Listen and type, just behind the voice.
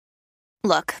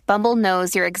Look, Bumble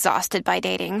knows you're exhausted by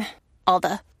dating. All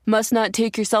the must not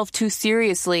take yourself too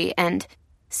seriously and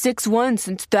 6'1"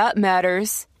 since that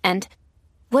matters. And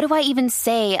what do I even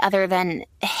say other than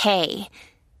hey?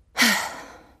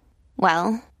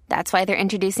 Well, that's why they're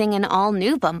introducing an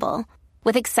all-new Bumble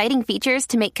with exciting features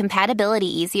to make compatibility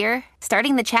easier,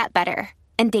 starting the chat better,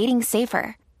 and dating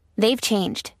safer. They've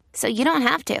changed, so you don't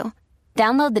have to.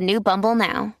 Download the new Bumble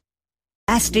now.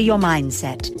 Master Your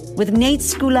Mindset with Nate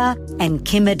Skula and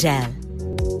Kim Adele.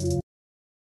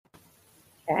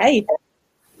 Hey.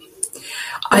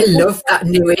 I love that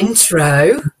new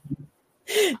intro.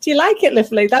 Do you like it,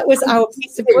 lovely? That was our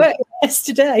piece of work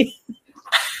yesterday.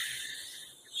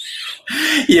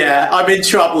 Yeah, I'm in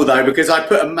trouble though because I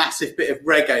put a massive bit of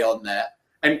reggae on there,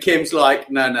 and Kim's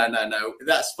like, no,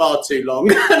 that's far too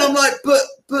long, and I'm like, but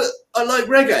I like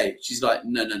reggae. She's like,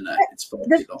 no, it's far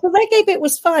too long. The reggae bit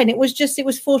was fine. It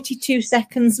was 42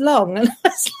 seconds long, and I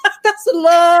was like, that's a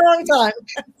long time.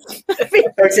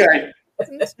 Okay.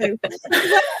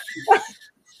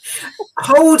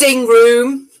 Holding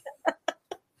room.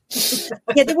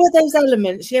 Yeah, there were those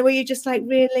elements, where you're just like,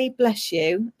 really, bless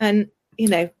you, and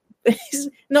it's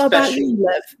not about you,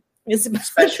 love. It's about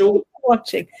Special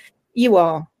watching. You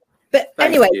are. But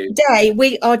Thank anyway, you. Today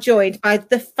we are joined by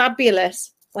the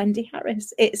fabulous Wendy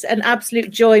Harris. It's an absolute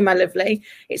joy, my lovely.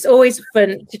 It's always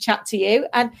fun to chat to you.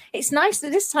 And it's nice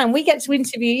that this time we get to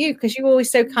interview you because you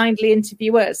always so kindly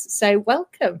interview us. So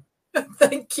welcome.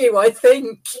 Thank you, I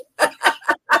think.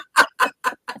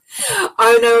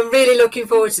 Oh no, I'm really looking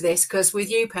forward to this because with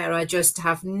you pair, I just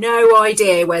have no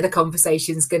idea where the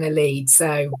conversation's going to lead.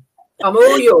 So I'm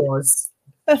all yours.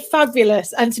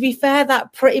 Fabulous. And to be fair,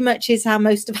 that pretty much is how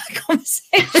most of our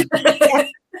conversations go.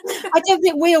 I don't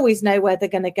think we always know where they're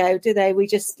going to go, do they? We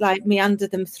just like meander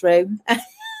them through.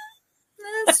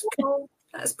 That's cool.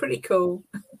 That's pretty cool.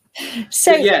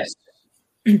 So yes.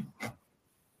 Can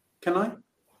I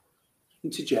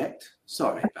interject?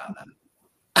 Sorry about that.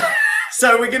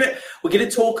 So we're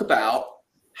gonna talk about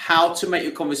how to make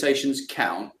your conversations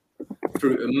count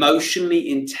through emotionally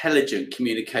intelligent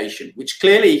communication, which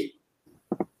clearly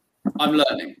I'm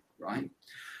learning, right?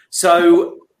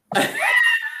 So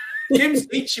Kim's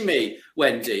teaching me,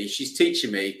 Wendy. She's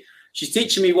teaching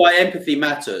me why empathy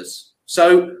matters.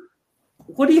 So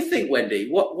what do you think, Wendy?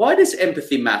 Why does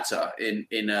empathy matter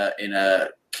in a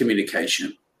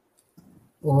communication?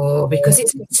 Oh, because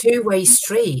it's a two-way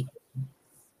street.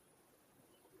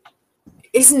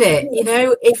 Isn't it?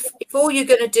 If all you're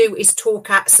going to do is talk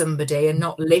at somebody and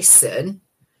not listen,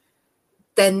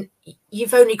 then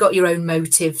you've only got your own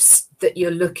motives that you're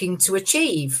looking to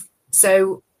achieve.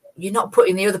 So you're not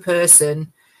putting the other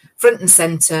person front and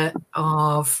center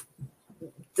of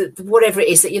whatever it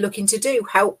is that you're looking to do.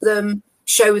 Help them,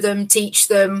 show them, teach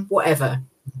them, whatever.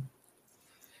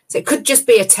 So it could just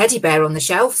be a teddy bear on the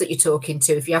shelf that you're talking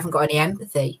to if you haven't got any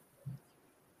empathy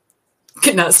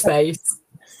in that space.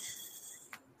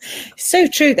 So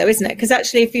true, though, isn't it? Because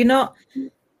actually, if you're not,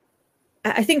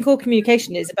 I think all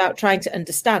communication is about trying to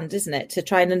understand, isn't it? To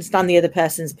try and understand the other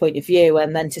person's point of view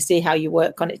and then to see how you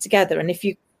work on it together. And if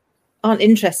you aren't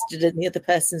interested in the other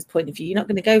person's point of view, you're not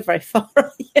going to go very far,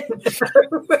 are you?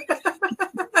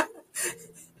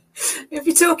 If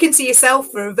you're talking to yourself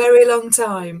for a very long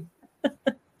time.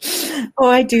 Oh,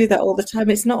 I do that all the time.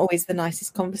 It's not always the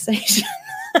nicest conversation.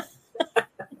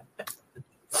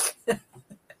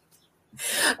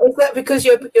 Is that because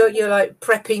you're like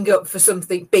prepping up for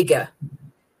something bigger?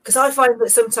 Because I find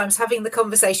that sometimes having the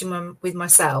conversation with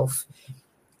myself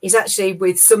is actually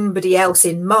with somebody else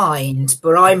in mind,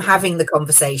 but I'm having the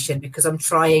conversation because I'm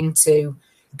trying to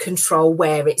control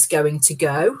where it's going to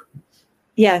go.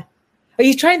 Yeah. Or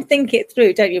you try and think it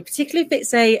through, don't you? Particularly if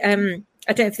it's I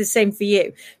don't know if it's the same for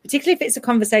you, particularly if it's a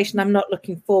conversation I'm not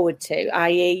looking forward to,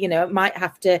 i.e., it might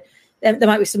have to, there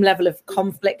might be some level of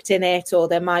conflict in it, or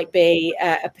there might be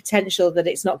a potential that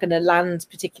it's not going to land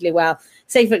particularly well.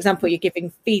 Say, for example, you're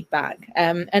giving feedback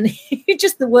and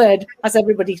just the word has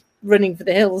everybody running for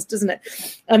the hills, doesn't it?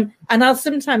 And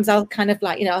I'll kind of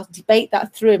like, I'll debate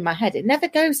that through in my head. It never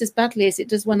goes as badly as it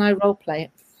does when I role play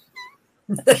it.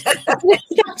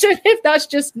 If that's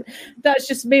just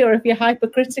me, or if you're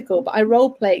hypercritical, but I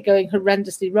role play it going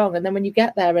horrendously wrong, and then when you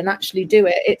get there and actually do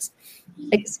it, it's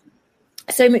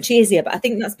so much easier. But I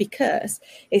think that's because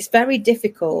it's very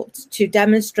difficult to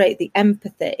demonstrate the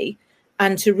empathy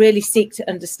and to really seek to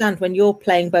understand when you're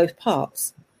playing both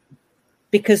parts,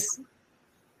 because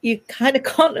you kind of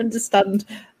can't understand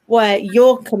where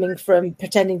you're coming from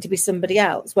pretending to be somebody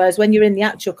else. Whereas when you're in the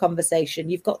actual conversation,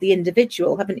 you've got the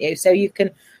individual, haven't you? So you can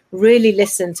really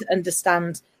listen to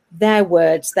understand their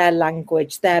words, their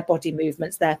language, their body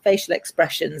movements, their facial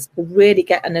expressions, to really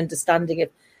get an understanding of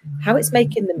how it's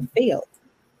making them feel.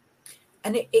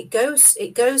 And it goes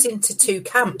into two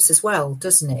camps as well,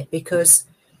 doesn't it? Because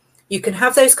you can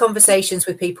have those conversations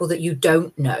with people that you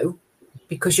don't know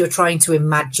because you're trying to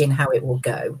imagine how it will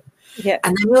go. Yeah.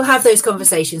 And then you'll have those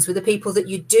conversations with the people that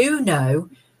you do know,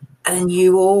 and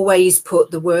you always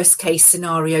put the worst case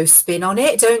scenario spin on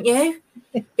it, don't you?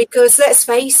 Because let's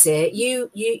face it, you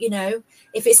know,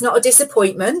 if it's not a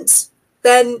disappointment,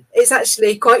 then it's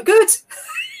actually quite good.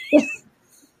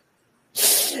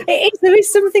 There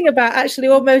is something about actually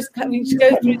almost having to go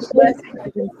through the worst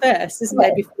version first, isn't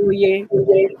there, before you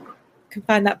can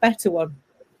find that better one.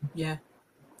 Yeah.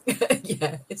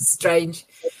 Yeah, it's strange.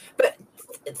 But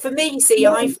for me, see,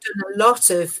 I've done a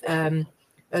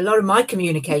lot of my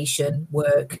communication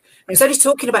work. I was only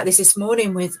talking about this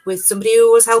morning with somebody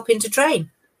who was helping to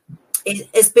train. It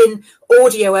has been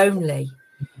audio only.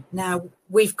 Now,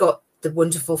 we've got the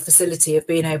wonderful facility of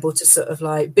being able to sort of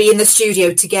like be in the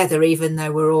studio together, even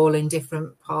though we're all in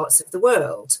different parts of the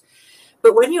world.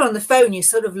 But when you're on the phone, you're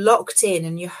sort of locked in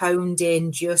and you're honed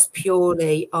in just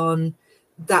purely on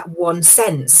that one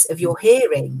sense of your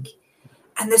hearing.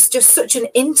 And there's just such an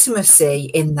intimacy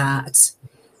in that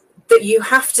you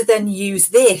have to then use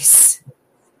this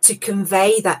to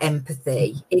convey that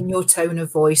empathy in your tone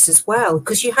of voice as well.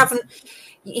 Because you haven't,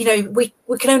 you know, we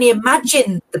can only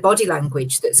imagine the body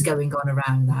language that's going on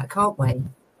around that, can't we?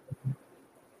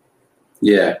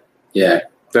 Yeah,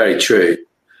 very true.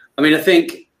 I mean, I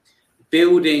think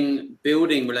building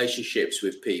relationships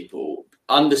with people,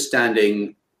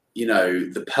 understanding, you know,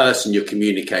 the person you're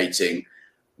communicating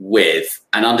with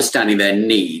and understanding their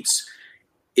needs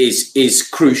is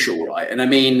crucial, right? And I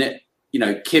mean, you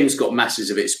know, Kim's got masses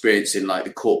of experience in like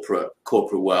the corporate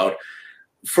world.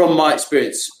 From my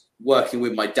experience working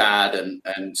with my dad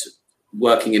and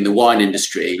working in the wine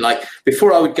industry, like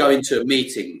before I would go into a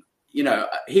meeting, you know,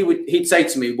 he'd say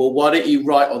to me, well, why don't you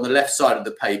write on the left side of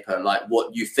the paper like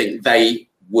what you think they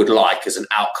would like as an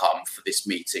outcome for this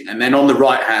meeting, and then on the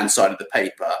right hand side of the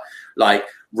paper, like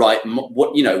write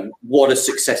what a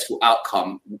successful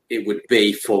outcome it would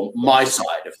be for my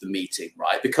side of the meeting,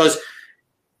 right? Because,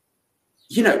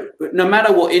 you know, no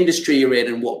matter what industry you're in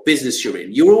and what business you're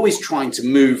in, you're always trying to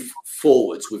move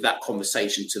forwards with that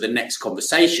conversation to the next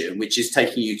conversation, which is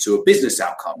taking you to a business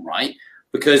outcome, right?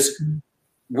 Because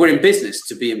we're in business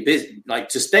to be in business, like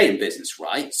to stay in business,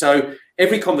 right? So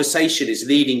every conversation is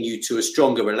leading you to a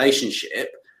stronger relationship,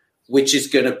 which is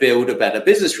going to build a better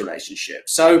business relationship.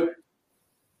 So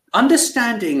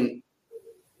understanding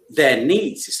their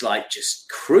needs is like just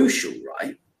crucial,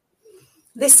 right?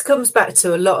 This comes back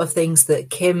to a lot of things that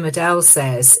Kim Adele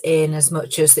says, in as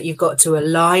much as that you've got to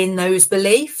align those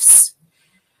beliefs.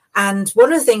 And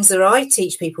one of the things that I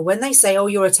teach people when they say, oh,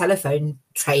 you're a telephone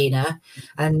trainer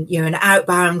and you're an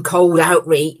outbound cold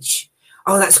outreach,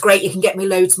 oh, that's great, you can get me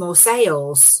loads more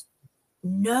sales.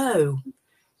 No,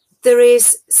 there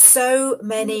is so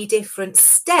many different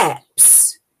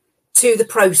steps to the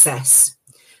process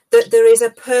that there is a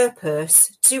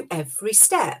purpose to every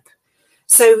step.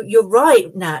 So you're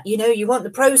right, Nat, you know, you want the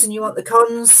pros and you want the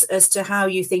cons as to how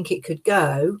you think it could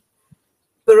go.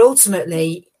 But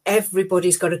ultimately,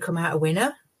 everybody's got to come out a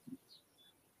winner.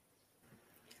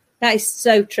 That is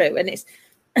so true. And it's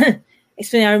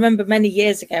funny, I remember many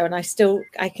years ago, and I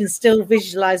can still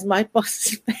visualize my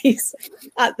boss's face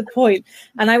at the point.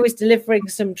 And I was delivering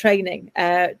some training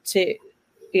to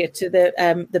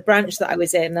the branch that I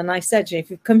was in, and I said,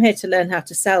 if you've come here to learn how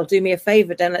to sell, do me a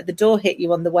favor, don't let the door hit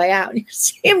you on the way out. And you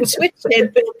see him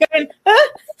twitching, going,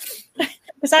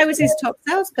 because I was his top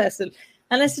salesperson.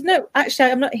 And I said, no, actually,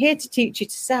 I'm not here to teach you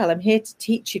to sell. I'm here to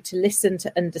teach you to listen,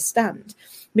 to understand.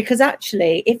 Because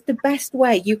actually, if the best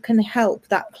way you can help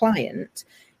that client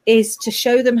is to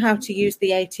show them how to use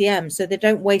the ATM so they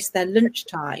don't waste their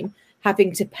lunchtime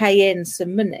having to pay in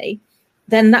some money,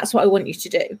 then that's what I want you to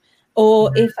do.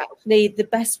 Or if actually the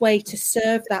best way to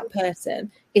serve that person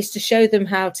is to show them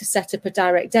how to set up a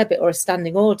direct debit or a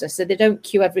standing order so they don't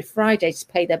queue every Friday to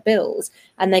pay their bills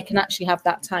and they can actually have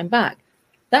that time back.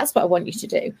 That's what I want you to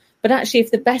do. But actually,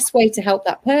 if the best way to help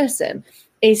that person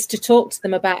is to talk to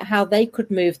them about how they could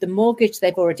move the mortgage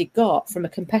they've already got from a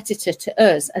competitor to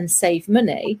us and save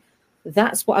money,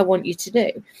 that's what I want you to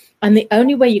do. And the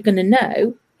only way you're going to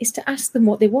know is to ask them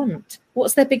what they want.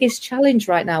 What's their biggest challenge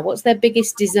right now? What's their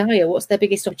biggest desire? What's their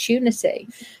biggest opportunity?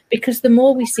 Because the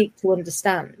more we seek to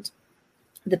understand,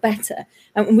 the better.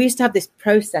 And we used to have this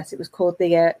process. It was called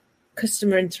the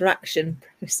customer interaction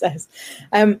process.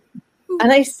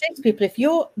 And I say to people, if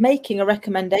you're making a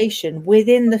recommendation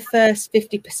within the first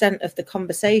 50% of the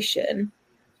conversation,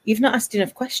 you've not asked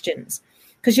enough questions,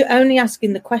 because you're only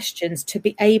asking the questions to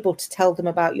be able to tell them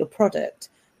about your product.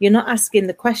 You're not asking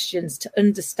the questions to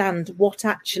understand what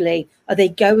actually are they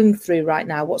going through right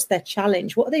now? What's their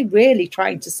challenge? What are they really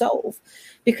trying to solve?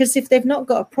 Because if they've not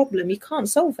got a problem, you can't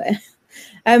solve it.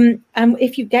 And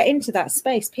if you get into that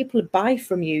space, people buy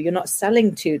from you. You're not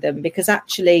selling to them, because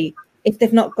actually, if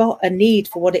they've not got a need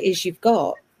for what it is you've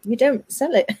got, you don't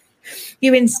sell it.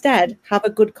 You instead have a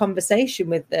good conversation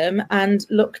with them and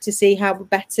look to see how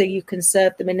better you can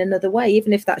serve them in another way,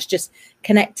 even if that's just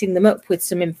connecting them up with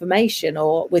some information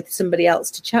or with somebody else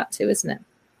to chat to, isn't it?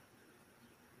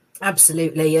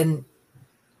 Absolutely. And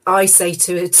I say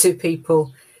to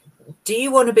people, do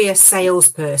you want to be a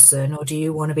salesperson or do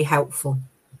you want to be helpful?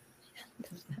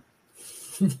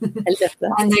 I love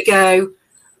that. And they go,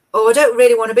 oh, I don't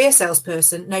really want to be a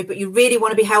salesperson. No, but you really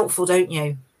want to be helpful, don't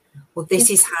you? Well, this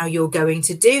is how you're going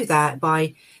to do that.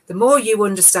 By the more you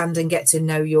understand and get to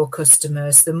know your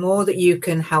customers, the more that you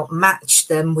can help match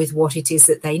them with what it is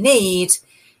that they need,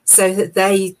 so that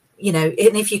they, you know,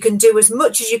 and if you can do as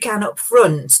much as you can up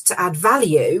front to add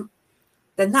value,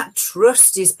 then that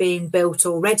trust is being built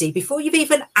already before you've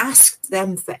even asked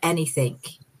them for anything.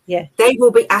 Yeah. They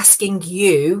will be asking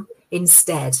you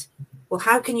instead, well,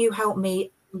 how can you help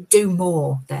me do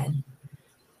more then?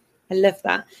 I love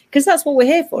that, because that's what we're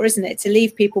here for, isn't it? To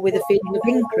leave people with a feeling of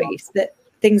increase, that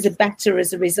things are better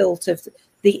as a result of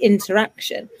the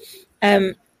interaction.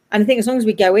 And I think as long as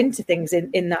we go into things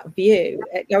in that view,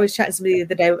 I was chatting to somebody the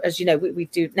other day, as you know, we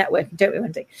do networking, don't we,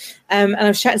 Wendy? And I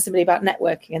was chatting to somebody about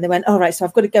networking, and they went, all right, so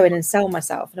I've got to go in and sell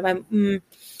myself. And I went,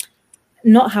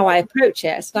 not how I approach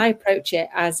it. So I approach it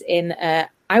as in,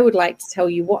 I would like to tell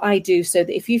you what I do, so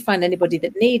that if you find anybody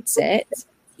that needs it,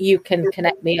 you can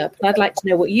connect me up. And I'd like to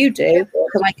know what you do,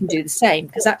 so I can do the same.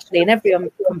 Because actually, in every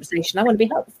conversation, I want to be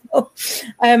helpful,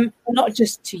 not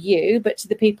just to you, but to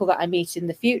the people that I meet in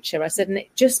the future. I said, and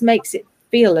it just makes it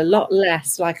feel a lot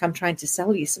less like I'm trying to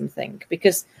sell you something,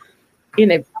 because, you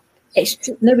know,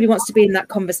 nobody wants to be in that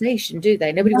conversation, do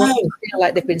they? Nobody wants to feel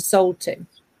like they've been sold to.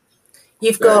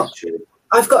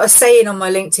 I've got a saying on my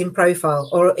LinkedIn profile,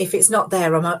 or if it's not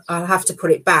there, I'll have to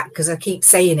put it back, because I keep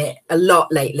saying it a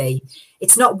lot lately.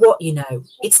 It's not what you know.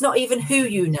 It's not even who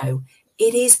you know.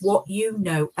 It is what you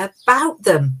know about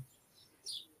them.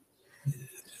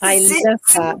 I love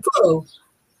that.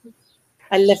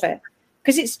 I love it.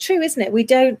 Because it's true, isn't it?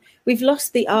 We've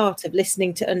lost the art of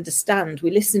listening to understand. We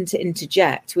listen to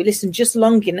interject. We listen just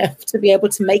long enough to be able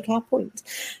to make our point.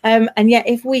 And yet,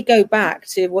 if we go back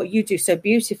to what you do so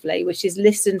beautifully, which is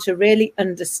listen to really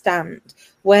understand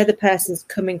where the person's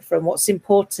coming from, what's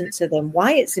important to them,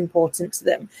 why it's important to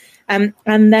them, and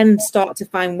then start to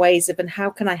find ways of, and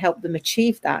how can I help them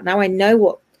achieve that? Now I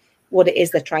know what it is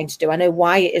they're trying to do. I know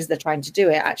why it is they're trying to do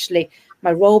it. Actually,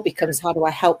 my role becomes, how do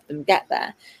I help them get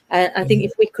there? And I think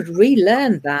if we could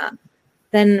relearn that,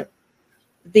 then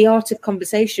the art of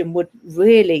conversation would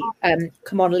really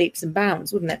come on leaps and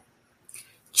bounds, wouldn't it?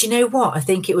 Do you know what? I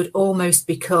think it would almost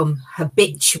become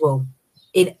habitual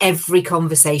in every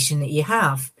conversation that you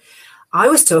have. I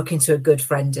was talking to a good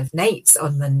friend of Nate's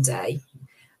on Monday,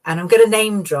 and I'm going to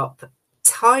name drop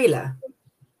Tyler.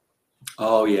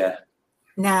 Oh, yeah.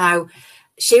 Now,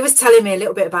 she was telling me a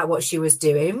little bit about what she was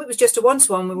doing. It was just a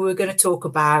one-to-one when we were going to talk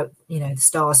about, you know, the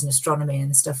stars and astronomy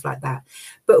and stuff like that.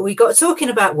 But we got talking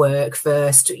about work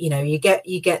first. You know, you get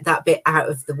that bit out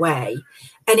of the way.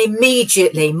 And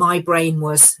immediately my brain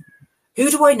was,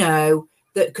 who do I know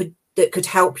that could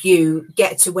help you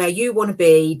get to where you want to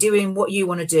be, doing what you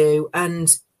want to do?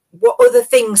 And what other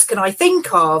things can I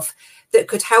think of that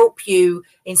could help you,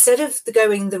 instead of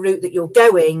going the route that you're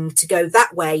going, to go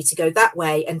that way, to go that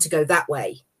way, and to go that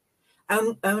way.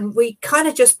 And we kind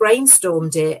of just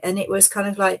brainstormed it, and it was kind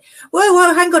of like,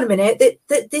 whoa, hang on a minute,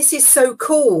 that this is so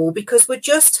cool, because we're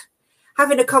just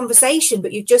having a conversation,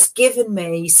 but you've just given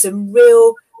me some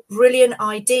real brilliant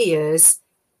ideas.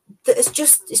 That it's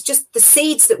just the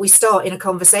seeds that we start in a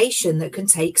conversation that can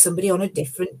take somebody on a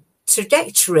different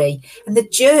trajectory. And the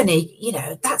journey, you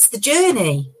know, that's the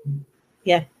journey.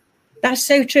 Yeah, that's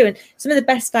so true. And some of the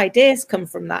best ideas come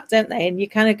from that, don't they? And you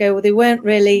kind of go, well, they weren't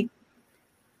really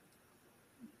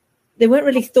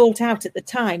thought out at the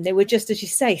time. They were just, as you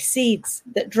say, seeds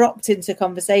that dropped into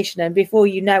conversation. And before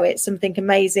you know it, something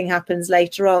amazing happens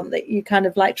later on that you kind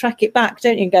of like track it back,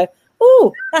 don't you? And go,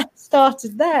 oh, that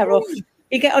started there. Or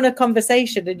you get on a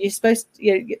conversation and you're supposed to,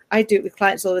 you know, I do it with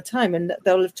clients all the time, and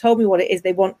they'll have told me what it is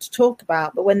they want to talk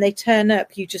about. But when they turn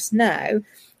up, you just know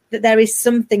that there is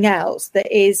something else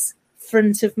that is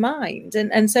front of mind.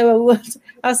 And so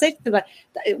I'll say to them,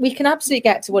 we can absolutely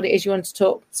get to what it is you want to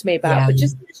talk to me about, but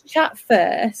just chat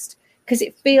first, because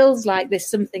it feels like there's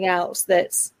something else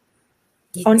that's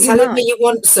on your telling mind. me you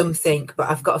want something, but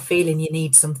I've got a feeling you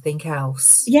need something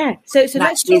else. Yeah. So let's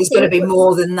actually, there's got to be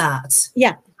more than that.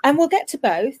 Yeah. And we'll get to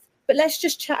both, but let's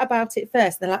just chat about it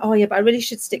first. They're like, oh yeah, but I really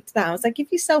should stick to that. I was like,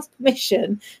 give yourself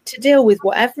permission to deal with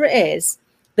whatever it is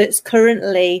that's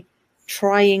currently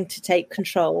trying to take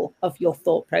control of your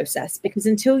thought process, because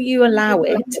until you allow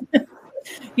it,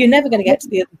 you're never going to get to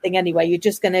the other thing anyway. You're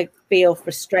just going to feel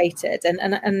frustrated.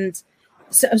 And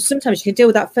so sometimes you can deal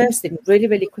with that first thing really,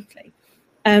 really quickly.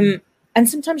 And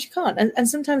sometimes you can't. And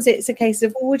sometimes it's a case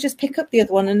of, well, we'll just pick up the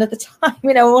other one another time,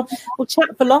 we'll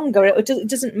chat for longer. It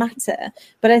doesn't matter.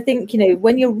 But I think,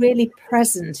 when you're really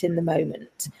present in the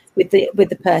moment with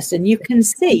the person, you can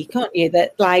see, can't you,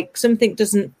 that like something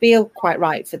doesn't feel quite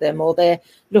right for them, or they're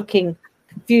looking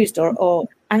confused or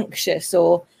anxious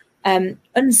or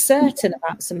uncertain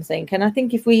about something. And I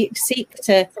think if we seek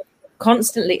to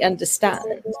constantly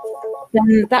understand,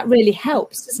 then that really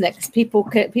helps, doesn't it?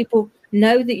 Because people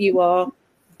know that you are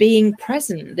being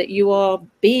present, that you are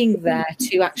being there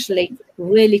to actually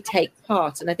really take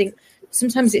part. And I think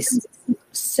sometimes it's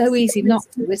so easy not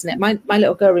to, isn't it? My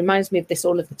little girl reminds me of this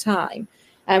all of the time.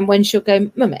 And when she'll go,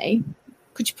 Mummy,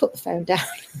 could you put the phone down?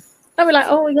 I'll be like,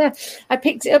 oh yeah, I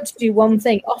picked it up to do one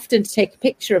thing, often to take a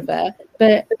picture of her,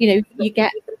 but you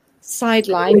get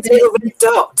sidelined. With little red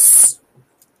dots.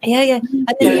 Yeah.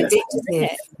 And then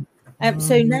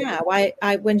so Mm. now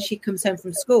I when she comes home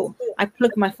from school, I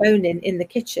plug my phone in the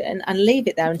kitchen and leave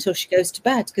it there until she goes to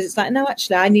bed, because it's like, no,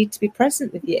 actually, I need to be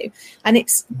present with you. And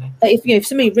it's if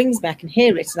somebody rings me, I can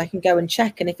hear it and I can go and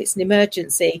check. And if it's an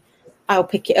emergency, I'll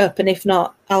pick it up. And if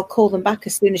not, I'll call them back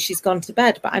as soon as she's gone to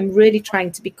bed. But I'm really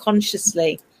trying to be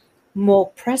consciously more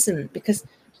present, because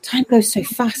time goes so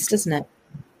fast, doesn't it?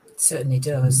 Certainly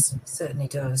does.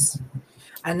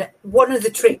 And one of the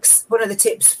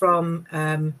tips from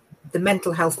the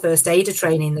mental health first aider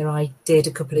training that I did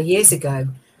a couple of years ago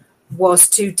was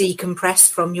to decompress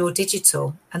from your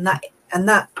digital. And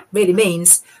that really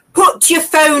means put your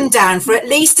phone down for at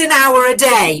least an hour a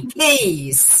day,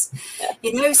 please.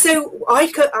 So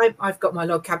I've got my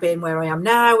log cabin where I am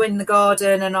now in the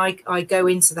garden, and I go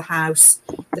into the house.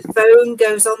 The phone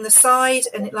goes on the side,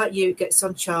 and it gets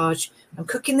on charge. I'm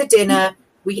cooking the dinner.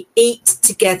 We eat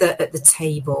together at the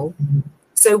table.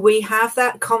 So we have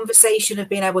that conversation of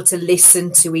being able to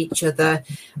listen to each other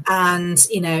and,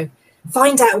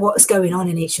 find out what's going on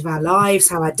in each of our lives,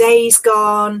 how our day's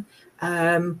gone,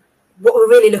 what we're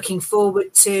really looking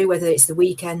forward to, whether it's the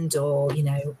weekend or,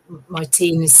 my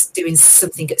teen is doing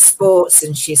something at sports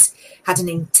and she's had an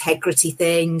integrity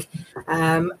thing.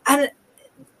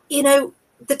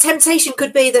 The temptation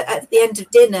could be that at the end of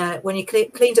dinner, when you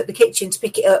cleaned up the kitchen, to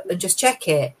pick it up and just check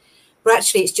it. But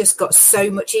actually, it's just got so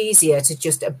much easier to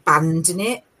just abandon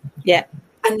it,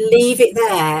 and leave it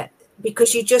there,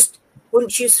 because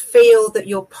once you feel that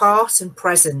you're part and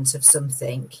present of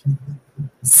something,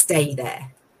 stay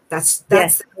there. That's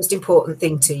the most important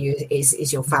thing to you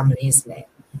is your family, isn't it?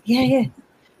 Yeah.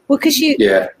 Well, because you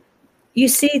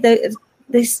see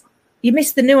this, you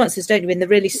miss the nuances, don't you, in the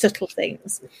really subtle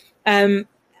things.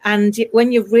 And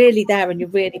when you're really there and you're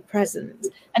really present,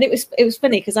 and it was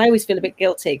funny because I always feel a bit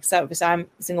guilty because I'm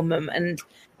a single mum, and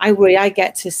I worry I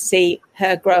get to see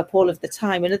her grow up all of the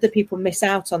time, and other people miss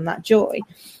out on that joy.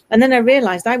 And then I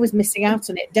realised I was missing out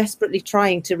on it, desperately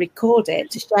trying to record it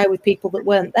to share with people that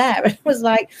weren't there. And it was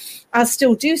like, I'll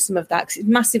still do some of that because it's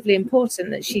massively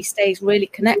important that she stays really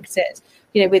connected,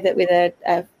 with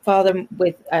a father,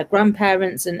 with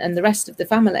grandparents and the rest of the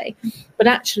family. But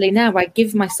actually now I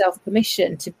give myself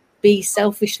permission to be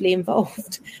selfishly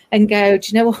involved and go,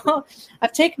 do you know what?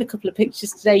 I've taken a couple of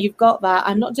pictures today. You've got that.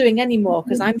 I'm not doing any more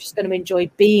because I'm just going to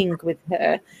enjoy being with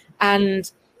her and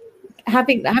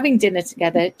having dinner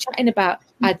together, chatting about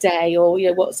our day or,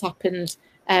 what's happened.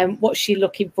 What she's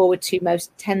looking forward to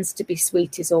most tends to be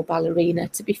Sweeties or Ballerina,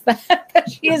 to be fair.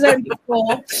 She is only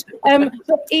 4.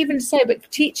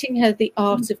 But teaching her the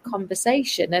art of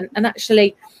conversation. And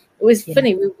actually, it was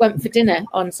funny. We went for dinner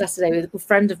on Saturday with a good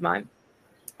friend of mine.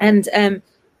 And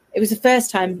it was the first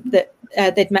time that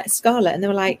they'd met Scarlett. And they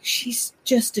were like, she's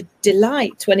just a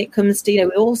delight when it comes to,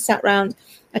 we all sat around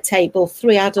a table,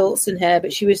 3 adults and her,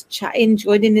 but she was chatting,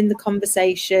 joining in the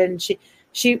conversation.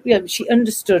 She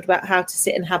understood about how to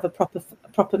sit and have a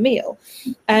proper meal.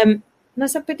 And I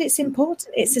said, but it's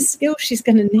important. It's a skill she's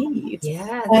going to need.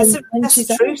 Yeah, that's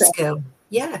a true skill.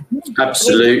 Yeah,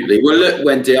 absolutely. Well, look,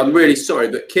 Wendy, I'm really sorry,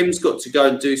 but Kim's got to go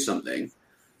and do something,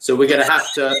 so we're going to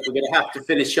have to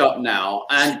finish up now.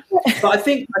 But I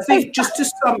think just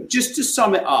to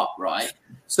sum it up, right?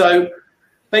 So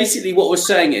basically what we're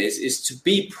saying is to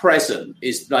be present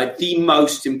is like the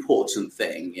most important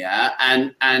thing. Yeah.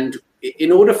 And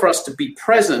in order for us to be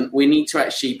present, we need to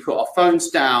actually put our phones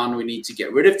down. We need to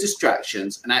get rid of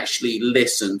distractions and actually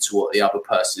listen to what the other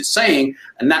person is saying.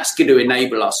 And that's going to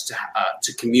enable us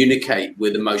to communicate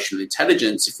with emotional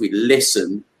intelligence if we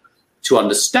listen to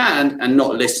understand and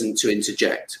not listen to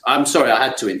interject. I'm sorry, I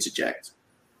had to interject.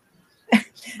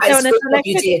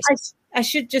 I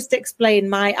should just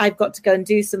explain I've got to go and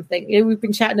do something. You know, we've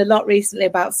been chatting a lot recently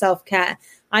about self-care.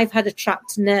 I've had a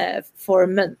trapped nerve for a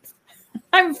month.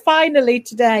 I'm finally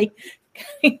today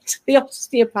going to the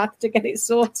osteopath to get it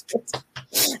sorted.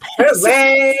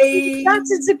 Hooray!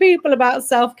 Chatting to people about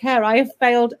self-care. I have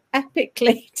failed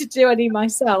epically to do any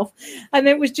myself. And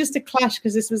it was just a clash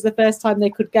because this was the first time they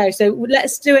could go. So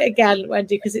let's do it again,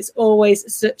 Wendy, because it's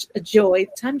always such a joy.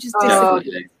 Time just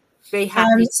disappeared. Be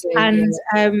happy to. And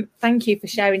thank you for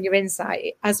sharing your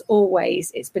insight. As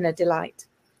always, it's been a delight.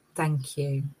 Thank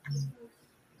you.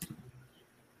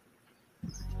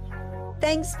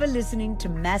 Thanks for listening to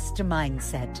Master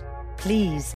Mindset.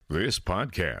 Please. This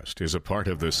podcast is a part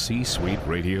of the C-Suite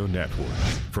Radio Network.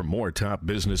 For more top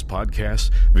business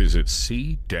podcasts, visit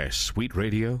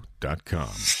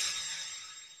c-suiteradio.com.